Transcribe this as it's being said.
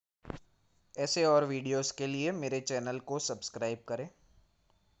ऐसे और वीडियोस के लिए मेरे चैनल को सब्सक्राइब करें।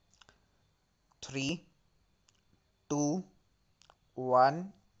 3, 2, 1,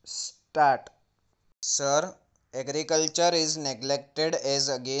 start. Sir, agriculture is neglected as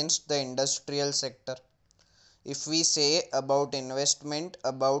against the industrial sector. If we say about investment,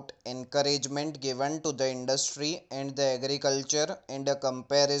 about encouragement given to the industry and the agriculture and a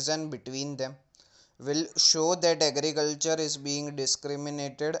comparison between them, will show that agriculture is being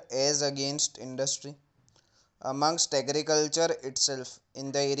discriminated as against industry. Amongst agriculture itself,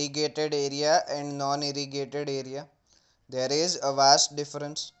 in the irrigated area and non-irrigated area, there is a vast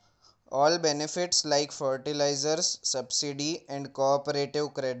difference. All benefits like fertilizers, subsidy and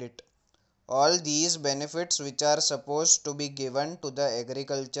cooperative credit, all these benefits which are supposed to be given to the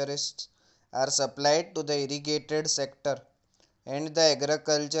agriculturists are supplied to the irrigated sector, and the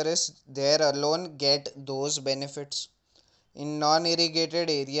agriculturists there alone get those benefits. In non-irrigated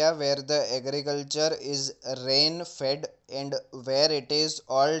area where the agriculture is rain fed and where it is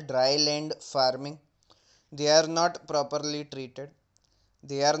all dry land farming, they are not properly treated.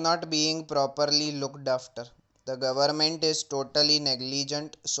 They are not being properly looked after. The government is totally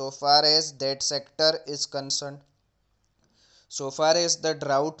negligent so far as that sector is concerned. So far as the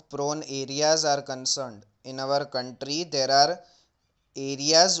drought prone areas are concerned, in our country there are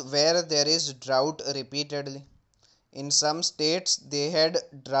areas where there is drought repeatedly. In some states, they had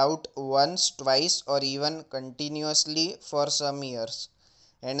drought once, twice, or even continuously for some years.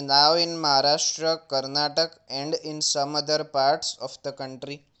 And now in Maharashtra, Karnataka, and in some other parts of the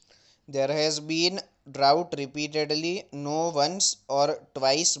country, there has been drought repeatedly, no once or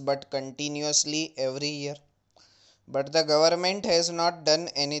twice, but continuously every year. But the government has not done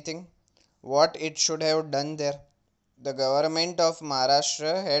anything what it should have done there. The government of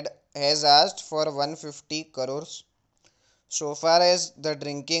Maharashtra has asked for 150 crores. So far as the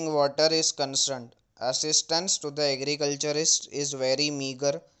drinking water is concerned, assistance to the agriculturists is very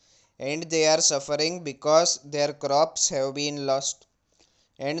meager and they are suffering because their crops have been lost,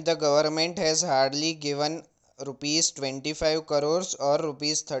 and the government has hardly given rupees 25 crores or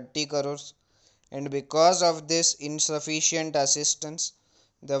rupees 30 crores, and because of this insufficient assistance,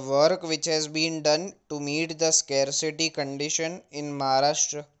 the work which has been done to meet the scarcity condition in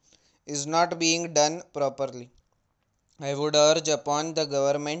Maharashtra is not being done properly. I would urge upon the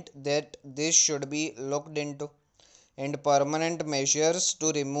government that this should be looked into and permanent measures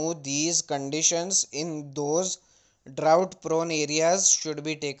to remove these conditions in those drought prone areas should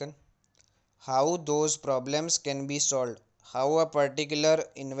be taken. How those problems can be solved, how a particular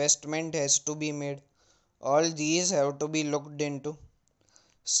investment has to be made, all these have to be looked into.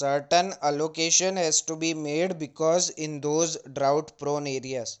 Certain allocation has to be made because in those drought prone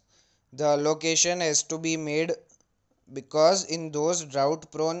areas, the allocation has to be made because in those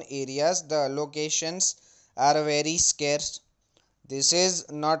drought prone areas the allocations are very scarce. This is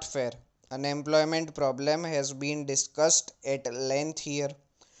not fair. Unemployment problem has been discussed at length here,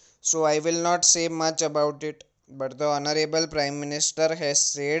 so I will not say much about it, but the honorable prime minister has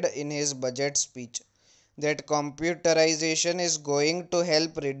said in his budget speech that computerization is going to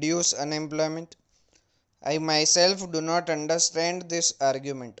help reduce unemployment. I myself do not understand this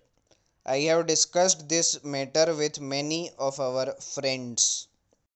argument. I have discussed this matter with many of our friends.